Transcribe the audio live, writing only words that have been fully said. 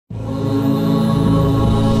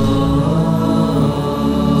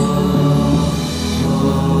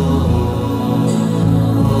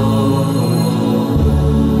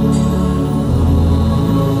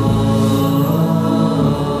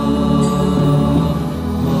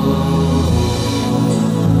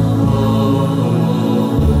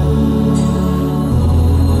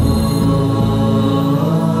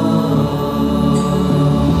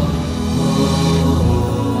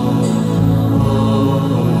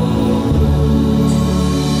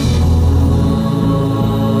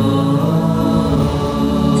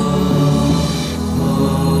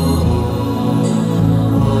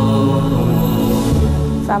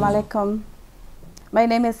welcome. My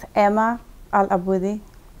name is Emma al-Aboudi.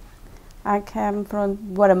 I came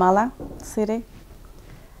from Guatemala City.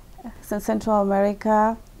 It's in Central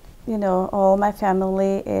America. All my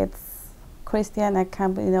family is Christian. I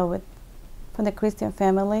come, from the Christian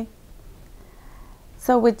family.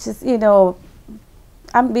 So which is,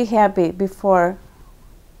 I'm be happy before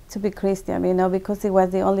to be Christian, because it was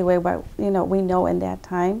the only way, we know in that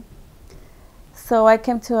time. So I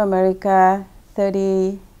came to America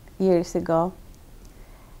 30 years ago,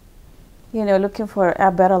 looking for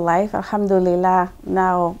a better life. Alhamdulillah,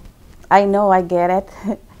 now I know I get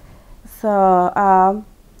it. So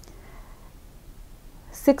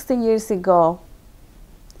 16 years ago,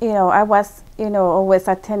 I was, always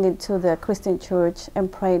attending to the Christian church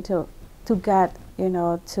and praying to God,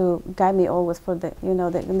 to guide me always for the, in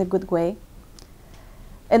the good way.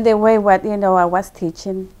 And the way what, I was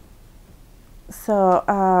teaching.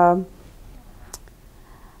 So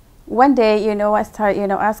one day, I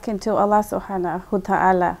started, asking to Allah subhanahu wa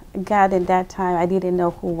ta'ala, God in that time, I didn't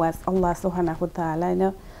know who was Allah subhanahu wa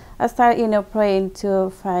ta'ala, I started, praying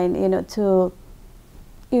to find, to,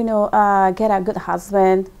 get a good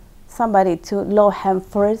husband, somebody to love him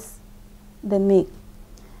first than me.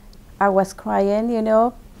 I was crying, in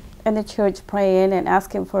the church praying and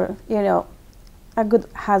asking for, a good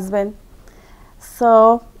husband.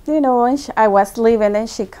 So, when I was living in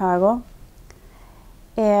Chicago,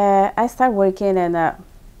 and I started working in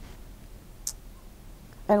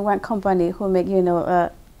one company who make,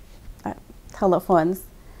 telephones.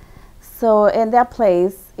 So in that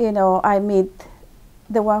place, I meet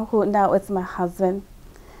the one who now is my husband.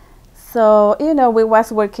 So, we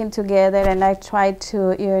was working together, and I tried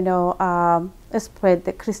to, spread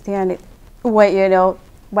the Christianity way,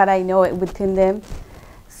 what I know within them.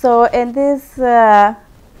 So, and this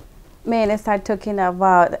man started talking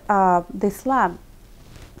about the Islam.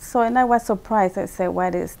 So, and I was surprised. I said,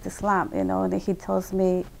 what is Islam? And he tells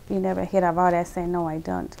me, you never hear about it. I say, no, I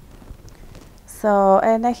don't. So,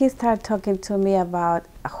 and then he started talking to me about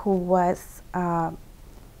who was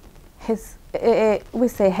we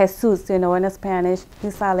say Jesus, in Spanish,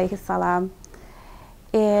 Isa alayhi salam.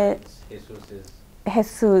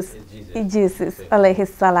 Jesus, Jesus alayhi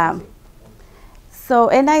salam. So,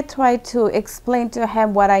 and I tried to explain to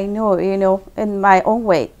him what I know, in my own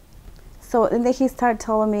way. So, and then he started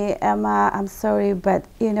telling me, Emma, I'm sorry, but,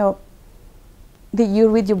 did you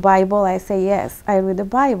read your Bible? I say, yes, I read the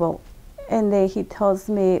Bible. And then he tells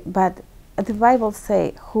me, but the Bible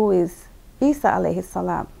say, who is Isa alayhi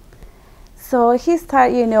salam? So he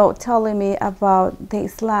started, telling me about the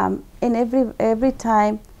Islam. And every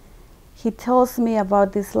time he tells me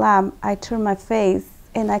about Islam, I turn my face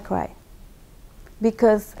and I cry.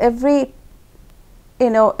 Because every,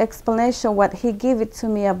 explanation, what he gave it to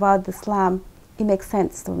me about Islam, it makes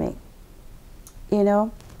sense to me,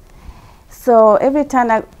 So every time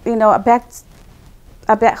I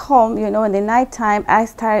back home, in the nighttime, I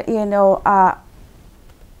start,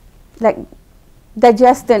 like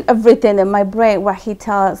digesting everything in my brain, what he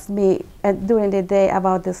tells me during the day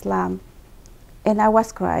about Islam. And I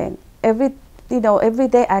was crying. Every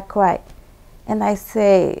day I cry. And I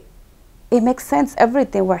say, it makes sense,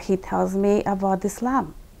 everything what he tells me about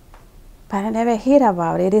Islam. But I never hear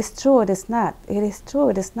about it. It is true, it is not. It is true,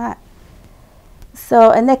 it is not.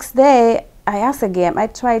 So the next day, I asked again. I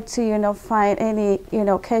tried to, find any,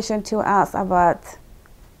 occasion to ask about,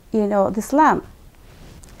 Islam.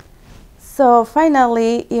 So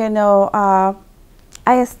finally,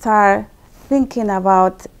 I start thinking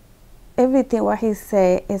about everything what he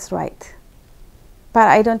say is right. But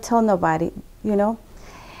I don't tell nobody,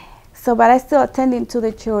 So, but I still attending to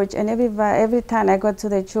the church, and every time I go to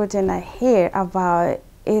the church and I hear about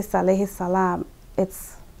Isa alayhi salam,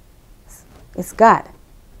 it's God.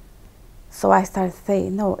 So I start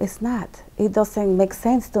saying, no, it's not. It doesn't make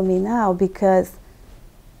sense to me now, because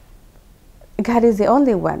God is the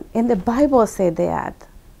only one. And the Bible said that.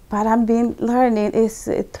 But I'm been learning is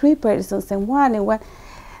three persons and one.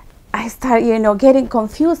 I start, getting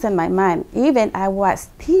confused in my mind. Even I was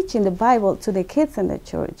teaching the Bible to the kids in the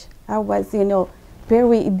church. I was,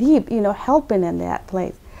 very deep, helping in that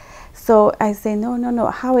place. So I say, no,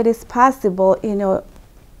 how it is possible,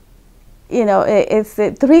 it's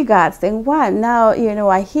three gods in one. Now,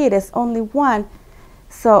 I hear there's only one.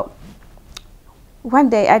 So one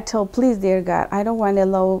day I told, please, dear God, I don't want to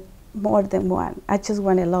love more than one. I just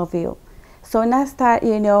want to love you. So and I start,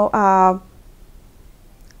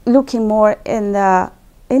 looking more in the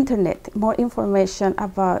internet, more information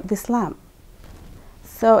about Islam.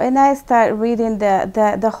 So, and I start reading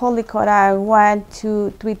the Holy Quran 1,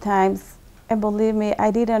 2, 3 times. And believe me,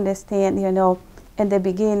 I didn't understand, In the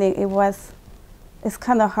beginning, it's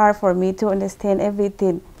kind of hard for me to understand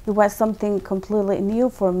everything. It was something completely new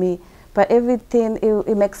for me, but everything,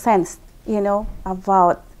 it makes sense, you know,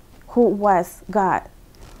 about who was God.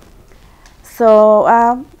 So,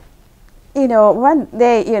 you know, one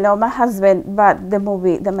day, you know, my husband bought the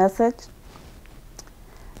movie, The Message.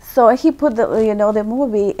 So he put the, you know, the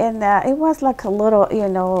movie, and it was like a little, you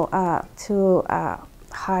know, too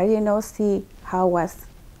hard, you know, see how was,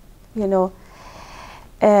 you know,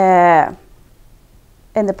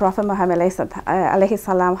 and the Prophet Muhammad alayhi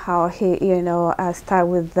salam, how he, you know, start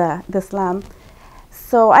with the Islam.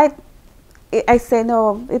 So I say,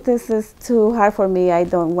 no, this is too hard for me. I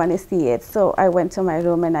don't want to see it. So I went to my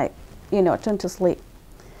room and I, you know, turned to sleep.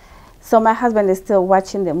 So my husband is still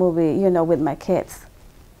watching the movie, you know, with my kids.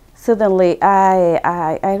 Suddenly,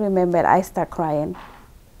 I remember I start crying,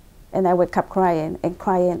 and I wake up crying and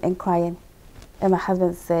crying and crying. And my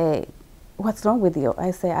husband say, "What's wrong with you?"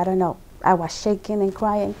 I say, "I don't know." I was shaking and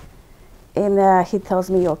crying, and he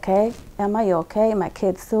tells me, "You okay? Am I okay?" My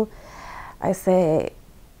kids too. I say,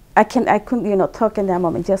 I couldn't, you know, talk in that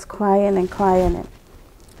moment, just crying and crying. And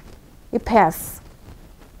it passed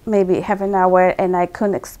maybe half an hour, and I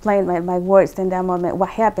couldn't explain my words in that moment. What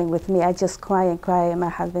happened with me? I just cry and cry, and my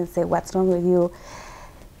husband said, "What's wrong with you?"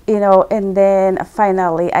 You know, and then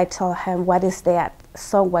finally I told him, "What is that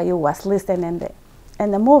song what you was listening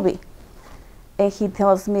in the movie?" And he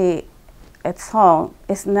tells me, "A song,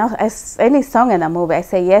 it's not any song in a movie." I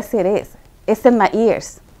say, "Yes, it is. It's in my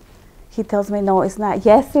ears." He tells me, "No, it's not."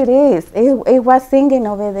 "Yes, it is. It was singing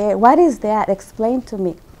over there. What is that? Explain to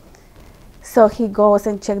me." So he goes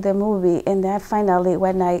and checks the movie, and then finally,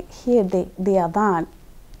 when I hear the adhan,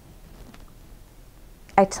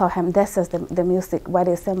 I tell him, "This is the music, what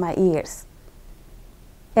is in my ears."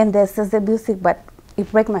 And this is the music, but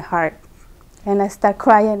it breaks my heart. And I start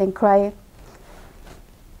crying and crying.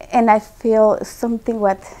 And I feel something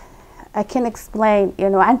what I can't explain, you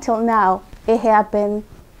know, until now. It happened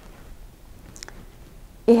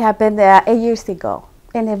 8 years ago.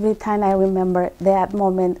 And every time I remember that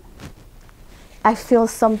moment, I feel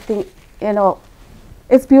something, you know,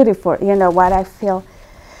 it's beautiful, you know, what I feel.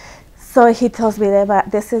 So he tells me that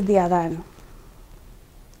this is the adhan.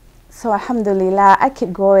 So alhamdulillah, I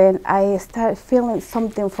keep going. I start feeling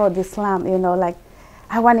something for Islam, you know, like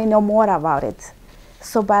I want to know more about it.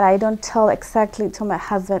 So, but I don't tell exactly to my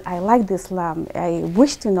husband, I like Islam. I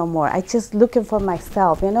wish to know more. I just looking for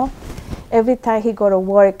myself, you know. Every time he go to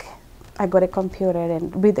work, I go to computer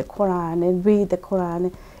and read the Quran and read the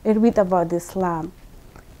Quran and read about Islam.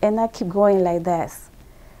 And I keep going like this.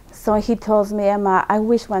 So he tells me, "Emma, I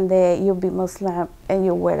wish one day you'll be Muslim and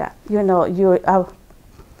you wear, you know, you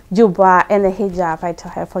jubba and a hijab." I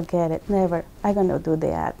told her, "Forget it, never. I'm gonna do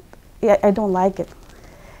that. Yeah, I don't like it."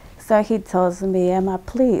 So he tells me, "Emma,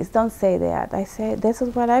 please don't say that." I say, "This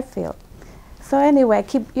is what I feel." So anyway, I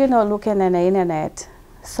keep, you know, looking on the internet.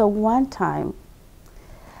 So one time,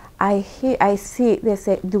 I see they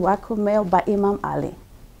say Dua Kumail by Imam Ali.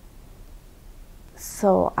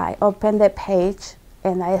 So I open the page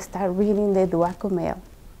and I start reading the Dua Kumail.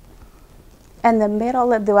 In the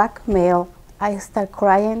middle of the Dua Kumail, I start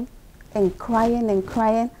crying and crying and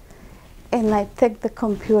crying. And I take the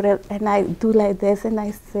computer and I do like this and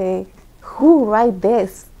I say, "Who write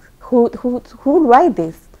this? Who write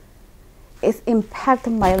this?" It's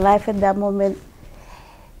impacted my life at that moment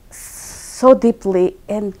so deeply,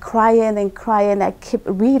 and crying and crying. I keep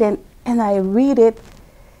reading and I read it.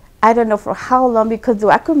 I don't know for how long, because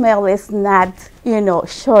Dua Kumail is not, you know,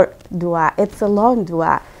 short dua. It's a long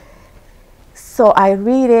dua. So I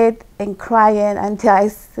read it and crying until I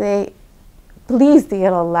say, "Please,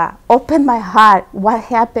 dear Allah, open my heart. What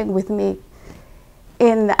happened with me?"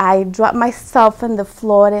 And I drop myself on the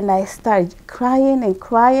floor and I start crying and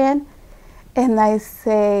crying. And I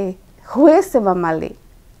say, "Who is Imam Ali?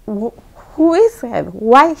 Who is him?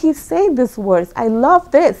 Why he say these words? I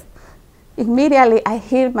love this." Immediately I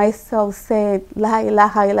hear myself say, "La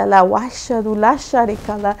ilaha illallah wa ashhadu la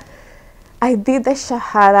sharika lah." I did the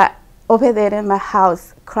shahada over there in my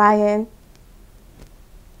house, crying.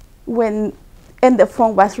 And the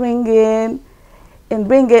phone was ringing and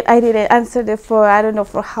ringing. I didn't answer the phone. I don't know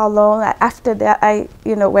for how long. After that,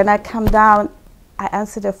 you know, when I come down, I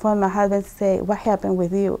answered the phone. My husband say, "What happened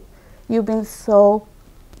with you? You've been so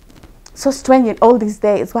strange in all these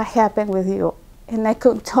days. What happened with you?" And I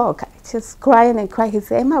couldn't talk. I just crying and crying. He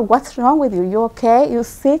said, "Emma, what's wrong with you? You okay? You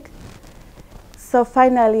sick?" So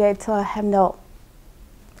finally I told him, "No,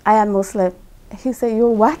 I am Muslim." He said, "You're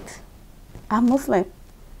what?" "I'm Muslim."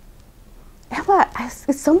 "Emma,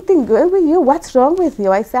 is something good with you? What's wrong with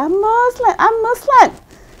you?" I said, I'm Muslim.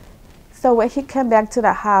 So when he came back to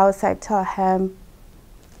the house, I told him,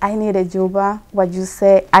 I need a juba. What you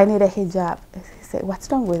say? I need a hijab. He said,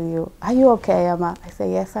 what's wrong with you? Are you okay, Emma? I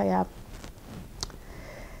said, yes, I am.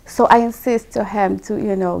 So I insist to him to,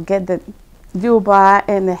 you know, get the juba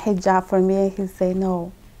and the hijab for me. He said,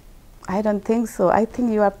 no, I don't think so. I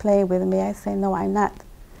think you are playing with me. I say, no, I'm not.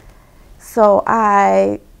 So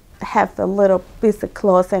I have a little piece of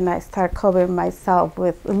clothes and I start covering myself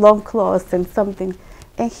with long clothes and something.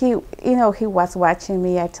 And he, you know, he was watching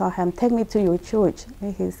me. I told him, take me to your church.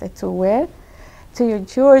 And he said, to where? To your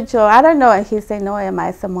church, or I don't know. And he said, no, Emma,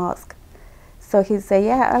 it's a mosque. So he said,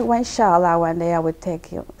 yeah, inshallah, one day I will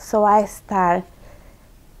take you. So I start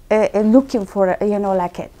looking for, you know,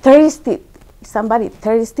 like a somebody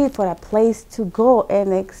thirsty for a place to go and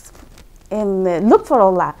look for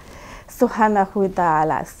Allah, subhanahu wa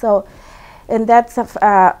ta'ala. So, and that's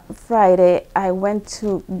Friday, I went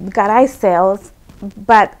to garage sales,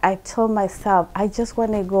 but I told myself, I just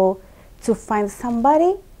want to go to find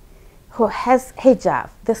somebody who has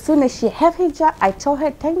hijab. The sooner she have hijab, I told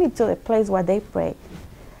her, take me to the place where they pray.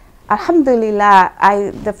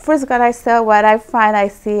 Alhamdulillah, the first garage sale, what I find, I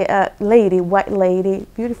see a lady, white lady,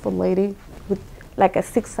 beautiful lady, with like a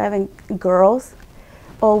 6, 7 girls,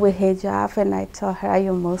 all with hijab, and I told her, are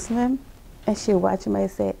you Muslim? And she watched me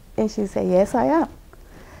and she said, yes, I am.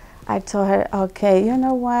 I told her, okay, you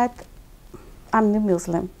know what? I'm new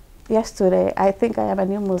Muslim. Yesterday, I think I am a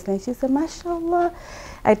new Muslim. She said, mashallah.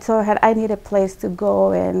 I told her, I need a place to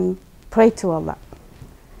go and pray to Allah.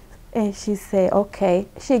 And she said, okay.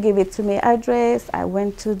 She gave it to me address. I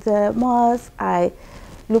went to the mosque. I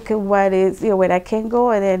look at what is, you know, where I can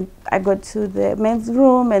go, and then I go to the men's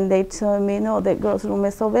room, and they told me, no, the girls' room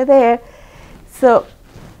is over there. So,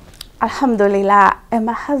 alhamdulillah, and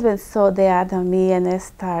my husband saw that on me, and they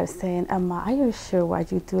started saying, Amma, are you sure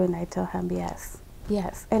what you do? And I told him, yes,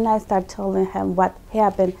 yes. And I started telling him what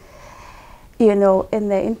happened, you know, in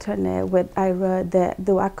the internet, when I read the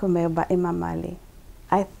Dua Kumail by Imam Ali.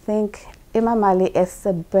 I think Imam Ali is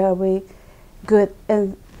a very good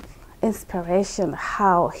inspiration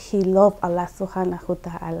how he loved Allah subhanahu wa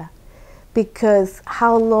ta'ala, because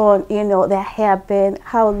how long, you know, that happened,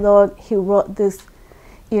 how long he wrote this,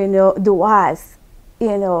 you know, du'as,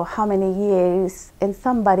 you know, how many years, and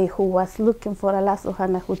somebody who was looking for Allah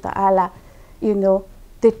subhanahu wa ta'ala, you know,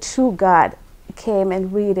 the true God came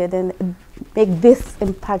and read it and make this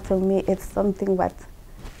impact on me. It's something what,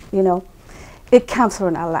 you know, it comes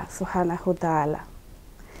from Allah subhanahu wa ta'ala.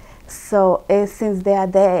 So since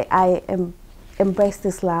that day, I embraced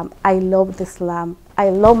Islam. I loved Islam.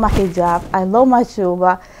 I love my hijab. I love my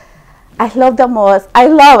shuba. I love the mosque. I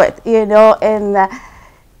love it, you know.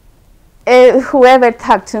 And whoever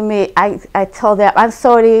talked to me, I told them, I'm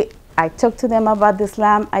sorry. I talked to them about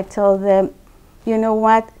Islam. I told them, you know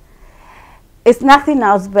what? It's nothing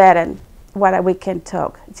else better what we can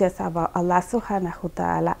talk just about Allah subhanahu wa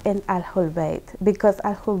ta'ala and al-Bayt, because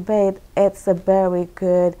al-Bayt, it's a very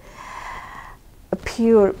good,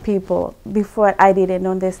 pure people. Before I didn't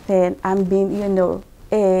understand, I'm being, you know,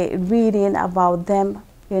 reading about them,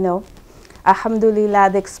 you know.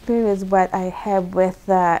 Alhamdulillah, the experience what I have with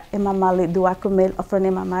Imam Ali, Dua Kumail from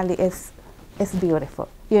Imam Ali is beautiful,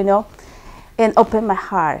 you know, and open my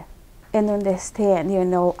heart and understand, you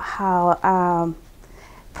know, how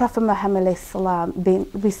Prophet Muhammad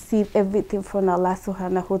received everything from Allah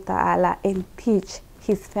subhanahu wa ta'ala and teach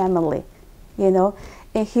his family, you know,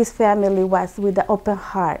 and his family was with the open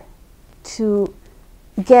heart to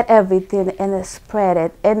get everything and spread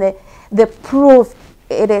it. And the proof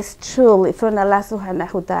it is truly from Allah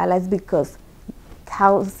subhanahu wa ta'ala is because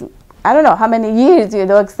thousands, I don't know how many years, you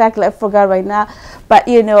know, exactly, I forgot right now, but,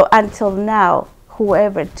 you know, until now,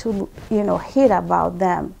 whoever to, you know, hear about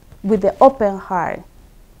them with the open heart,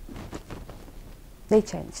 they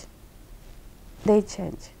change. They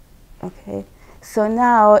change, okay? So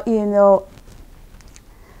now, you know,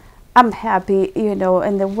 I'm happy, you know,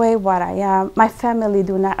 in the way what I am. My family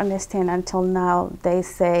do not understand until now. They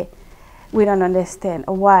say, we don't understand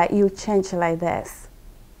why you change like this.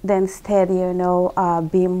 Then instead, you know,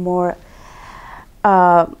 be more,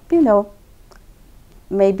 you know,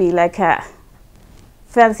 maybe like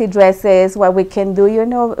fancy dresses, what we can do, you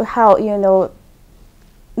know, how, you know,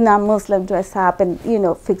 non-Muslim dress up and, you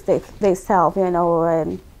know, fix themselves, you know,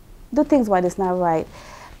 and do things what is not right.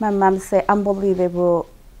 My mom said, unbelievable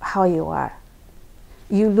how you are.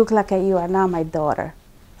 You look like you are now my daughter.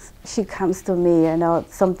 She comes to me, you know,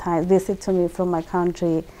 sometimes visit to me from my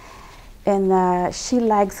country, and she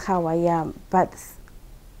likes how I am. But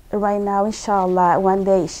right now, inshallah, one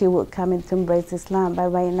day she will come into embrace Islam.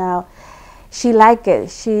 But right now, she liked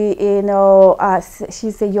it. She, you know,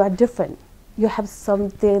 she said, you are different. You have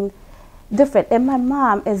something different. And my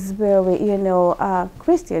mom is very, you know,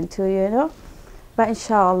 Christian too, you know. But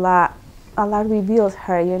inshallah, Allah reveals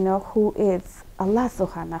her, you know, who is Allah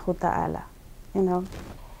subhanahu wa ta'ala, you know.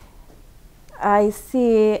 I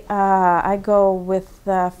see, I go with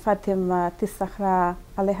Fatima Tisahra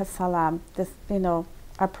alayhi salam, this, you know,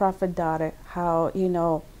 our prophet daughter, how, you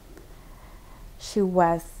know, she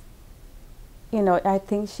was, you know, I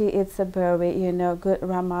think she is a very, you know, good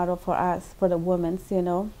role model for us, for the women, you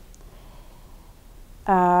know.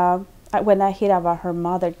 When I hear about her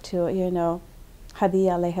mother too, you know,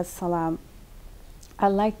 Hadiya alayhi salam, I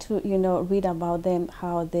like to, you know, read about them,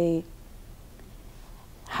 how they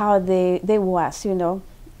was, you know,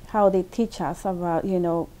 how they teach us about, you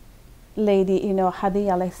know, lady, you know,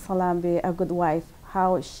 Hadiya alayhi salam, be a good wife,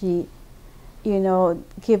 how she, you know,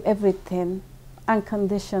 give everything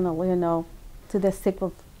unconditional, you know, to the sake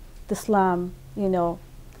of Islam, you know.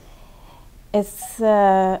 It's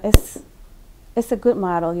a good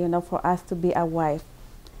model, you know, for us to be a wife.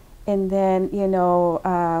 And then, you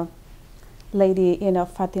know, lady, you know,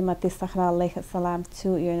 Fatima Tisahra alayhi salam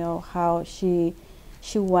too, you know, how she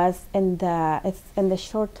was in the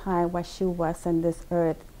short time while she was on this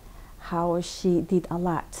earth, how she did a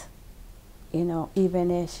lot, you know,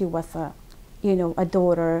 even if she was a, you know, a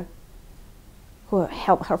daughter who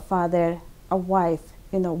helped her father, a wife,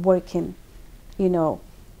 you know, working, you know,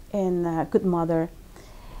 and a good mother.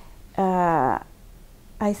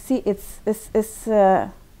 I see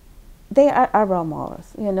they are our role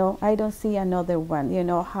models, you know. I don't see another one, you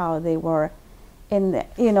know, how they were in the,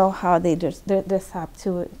 you know, how they dress up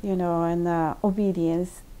to, you know, and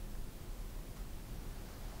obedience.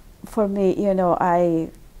 For me, you know, I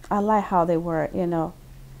like how they were, you know.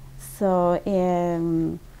 So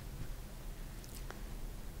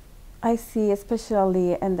I see,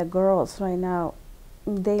 especially in the girls right now,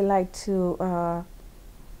 they like to,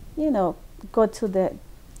 you know, go to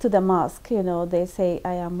the mosque, you know. They say,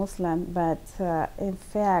 I am Muslim, but in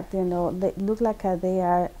fact, you know, they look like they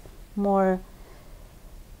are more,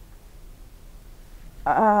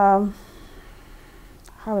 how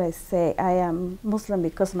would I say, I am Muslim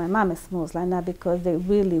because my mom is Muslim, not because they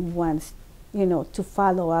really want, you know, to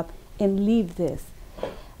follow up and leave this.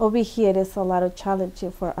 Over here, there's a lot of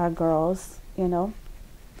challenges for our girls, you know.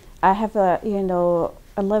 I have a, you know,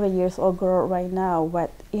 11 years old girl right now,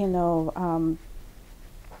 but, you know,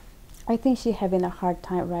 I think she's having a hard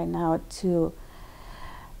time right now to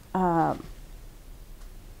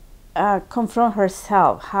confront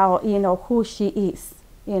herself, how, you know, who she is.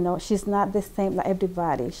 You know, she's not the same like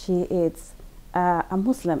everybody. She is a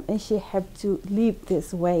Muslim, and she have to live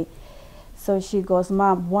this way. So she goes,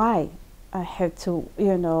 Mom, why I have to,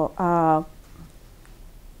 you know,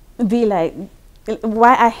 be like,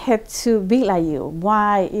 why I had to be like you?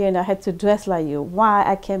 Why, you know, I had to dress like you? Why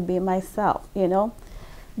I can't be myself, you know?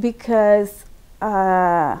 Because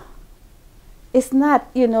it's not,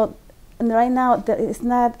 you know, right now, it's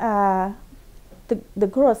not, the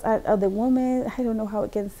girls are the women, I don't know how I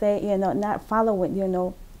can say, you know, not following, you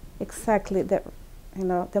know, exactly the, you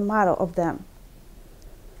know, the model of them.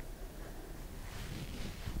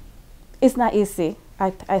 It's not easy. I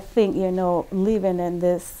think, you know, living in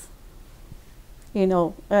this, you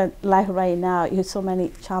know, life right now, you have so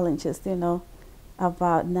many challenges, you know,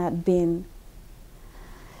 about not being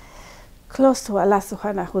close to Allah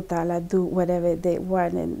subhanahu wa ta'ala, do whatever they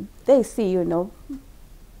want, and they see, you know,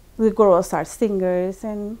 the girls are singers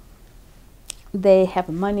and they have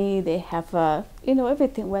money, they have, you know,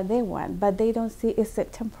 everything what they want, but they don't see it's a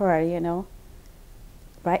temporary, you know,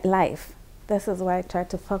 right, life. This is why I try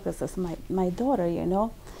to focus as my daughter, you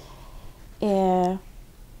know, and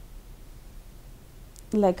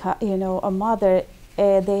like, you know, a mother,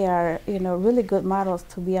 they are, you know, really good models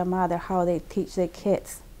to be a mother, how they teach their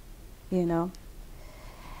kids, you know.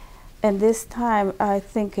 And this time, I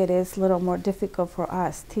think it is a little more difficult for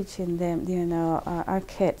us teaching them, you know, our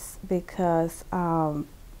kids, because,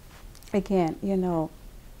 again, you know,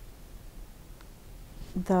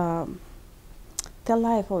 the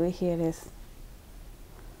life over here is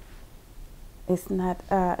it's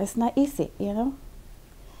not easy, you know.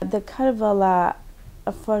 The Karbala,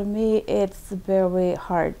 for me, it's very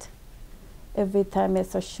hard. Every time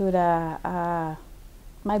it's a shooter,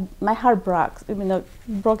 my heart breaks, you know,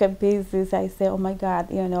 broken pieces. I say, oh my God,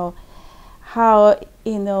 you know, how,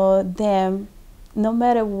 you know, them, no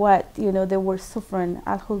matter what, you know, they were suffering,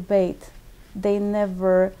 Ahlul bayt, they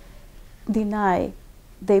never deny,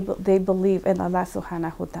 they believe in Allah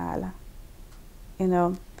subhanahu wa ta'ala, you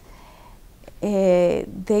know.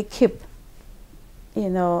 They keep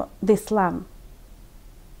the Islam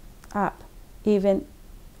up, even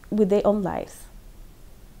with their own lives.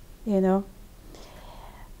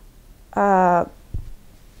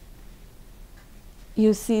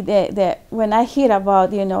 You see that when I hear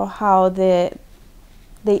about how the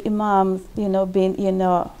imams being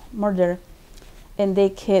murdered, and they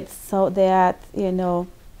kids, so that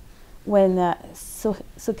when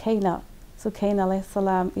Sukaina alayhi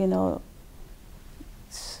salam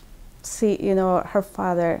see her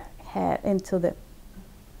father head into the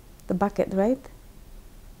bucket, right?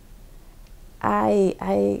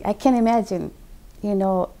 I can imagine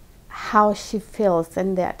how she feels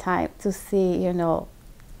in that time to see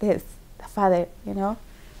his father,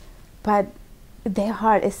 but their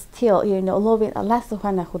heart is still loving Allah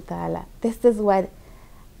subhanahu wa ta'ala. This is what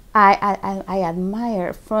I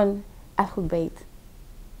admire from Ahlul bayt.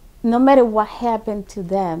 No matter what happened to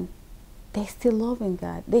them, they still loving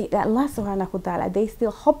God. Allah subhanahu wa ta'ala, they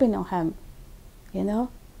still hoping on him,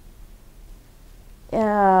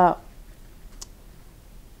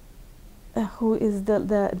 who is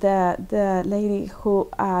the lady who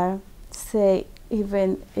say,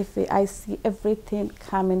 even if I see everything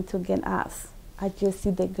coming to against us, I just see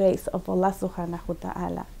the grace of Allah subhanahu wa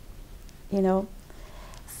ta'ala,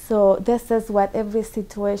 So this is what every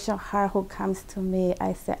situation hard who comes to me,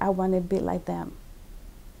 I say, I want to be like them.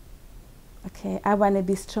 Okay, I want to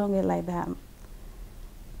be stronger like them.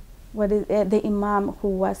 What is the Imam who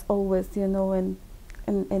was always, in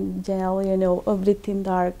jail, everything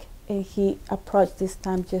dark, and he approached this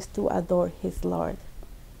time just to adore his Lord.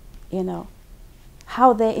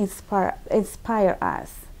 How they inspire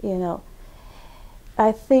us.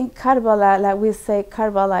 I think Karbala, like we say,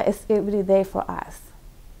 Karbala is every day for us.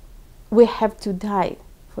 We have to die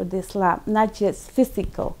for this Islam, not just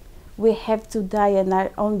physical. We have to die in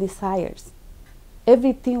our own desires.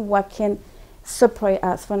 Everything what can separate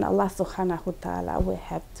us from Allah subhanahu wa ta'ala, we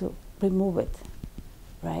have to remove it,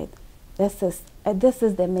 right? This is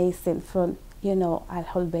the amazing from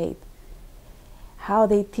Ahlul bayt, how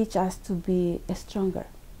they teach us to be stronger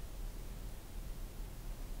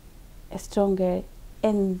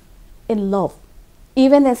in love.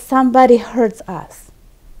 Even if somebody hurts us,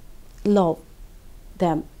 love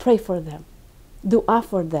them, pray for them, dua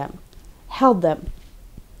for them, help them.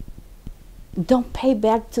 Don't pay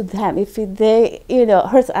back to them. If they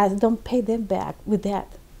hurt us, don't pay them back with that.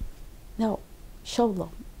 No, show them.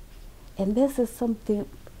 And this is something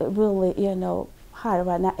really hard,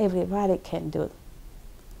 but not everybody can do.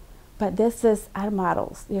 But this is our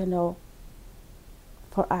models,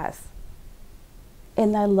 for us.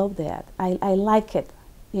 And I love that. I like it,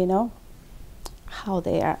 how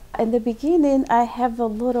they are. In the beginning, I have a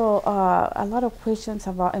lot of questions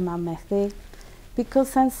about Imam Mahdi,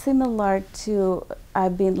 because I'm similar to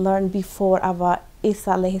I've been learned before about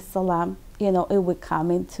Isa alayhi salam. It would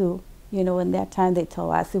come into, in that time they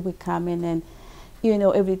told us it would come in and,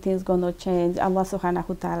 everything's going to change. Allah subhanahu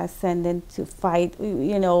wa ta'ala send them to fight,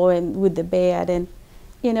 and with the bayt, and,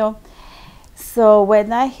 So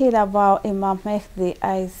when I hear about Imam Mahdi,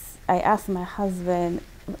 I asked my husband,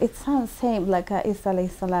 it sounds same like Isa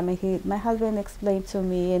alayhi salam. My husband explained to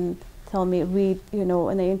me and told me, read,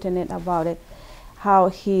 on the internet about it, how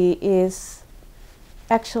he is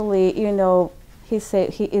actually, he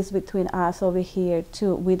said he is between us over here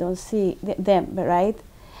too. We don't see them, right?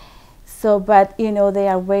 So, but they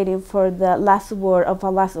are waiting for the last word of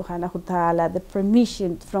Allah subhanahu wa ta'ala, the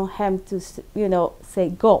permission from him to, say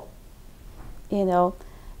go.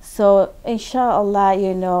 So inshallah,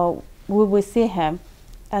 we will see him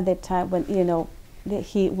at the time when, that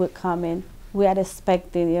he will come in. We are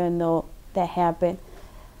expecting, that happen.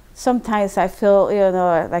 Sometimes I feel,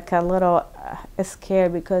 like a little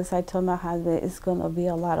scared, because I told my husband it's going to be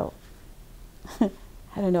a lot of,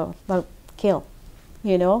 I don't know, like kill,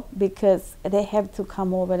 because they have to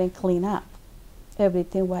come over and clean up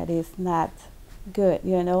everything what is not good,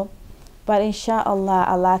 But inshallah,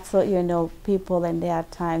 a lot of, people in their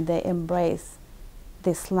time, they embrace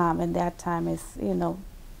the Islam, and their time is,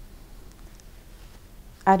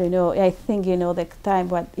 I don't know, I think, the time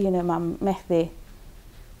what, Imam Mahdi,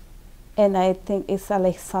 and I think Isa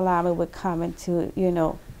alayhi salam will come into,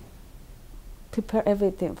 prepare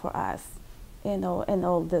everything for us, and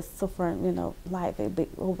all this suffering, life will be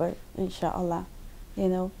over, inshallah,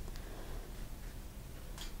 In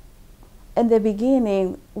the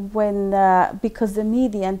beginning, when, because the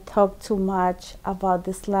media talk too much about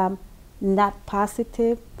Islam, not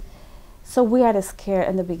positive, so we are scared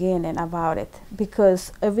in the beginning about it,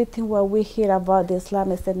 because everything what we hear about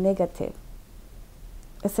Islam is a negative.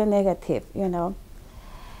 It's a negative,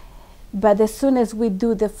 But as soon as we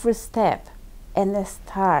do the first step, and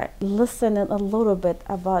start listening a little bit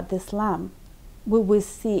about Islam, we will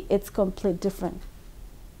see it's completely different.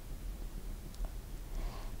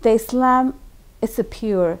 The Islam is a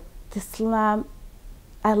pure. The Islam,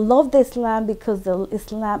 I love the Islam because the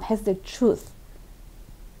Islam has the truth.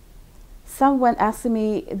 Someone asked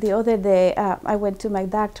me the other day, I went to my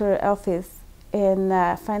doctor's office, and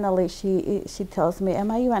finally she tells me, "Am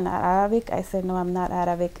I you an Arabic?" I said, "No, I'm not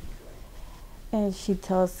Arabic." And she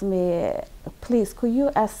tells me, "Please, could you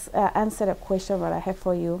answer a question that I have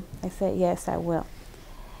for you?" I said, "Yes, I will."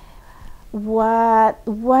 What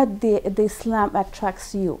the Islam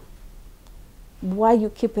attracts you? Why you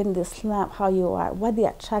keep in the Islam how you are? What it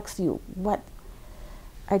attracts you? What?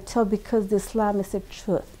 I tell, because the Islam is the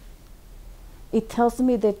truth. It tells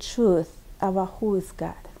me the truth about who is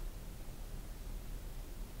God.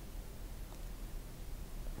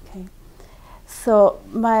 Okay. So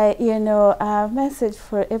my message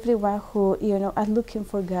for everyone who are looking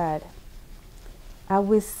for God, I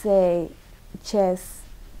will say, just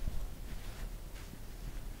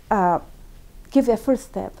give a first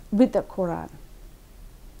step with the Quran.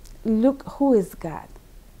 Look who is God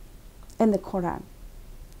in the Quran,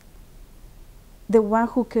 the one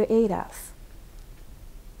who created us.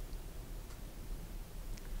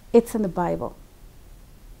 It's in the Bible.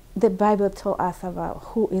 The Bible told us about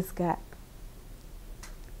who is God.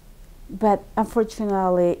 But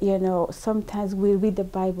unfortunately, sometimes we read the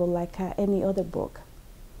Bible like any other book.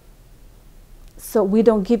 So we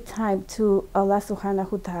don't give time to Allah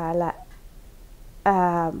subhanahu wa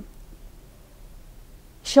ta'ala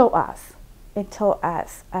show us and tell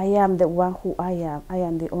us, I am the one who I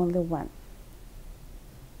am the only one.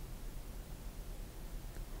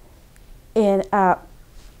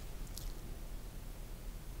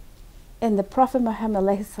 And the Prophet Muhammad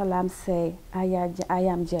alayhi salam say, I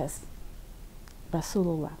am just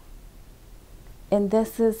Rasulullah. And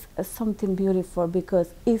this is something beautiful,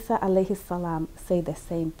 because Isa alayhi salam say the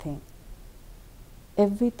same thing.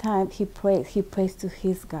 Every time he prays to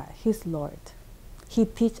his God, his Lord. He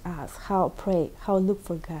teach us how to pray, how to look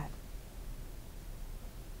for God.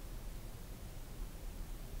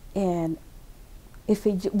 And if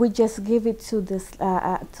we just give it to this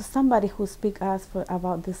to somebody who speak us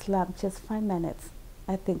about Islam, just 5 minutes,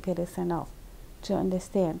 I think it is enough to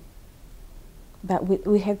understand. But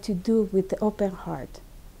we have to do it with the open heart,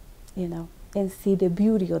 and see the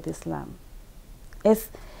beauty of Islam.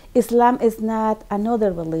 Islam is not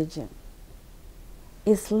another religion.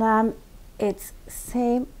 Islam, it's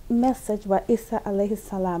same message what Isa alayhi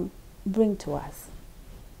salam bring to us.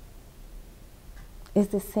 It's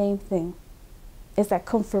the same thing. It's a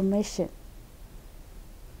confirmation,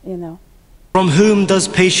 From whom does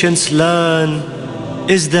patience learn?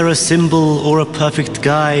 Is there a symbol or a perfect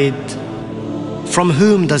guide? From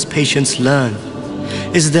whom does patience learn?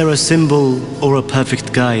 Is there a symbol or a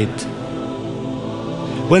perfect guide?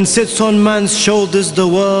 When sits on man's shoulders the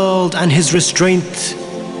world, and his restraint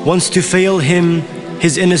wants to fail him,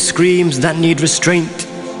 his inner screams that need restraint.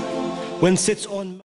 When sits on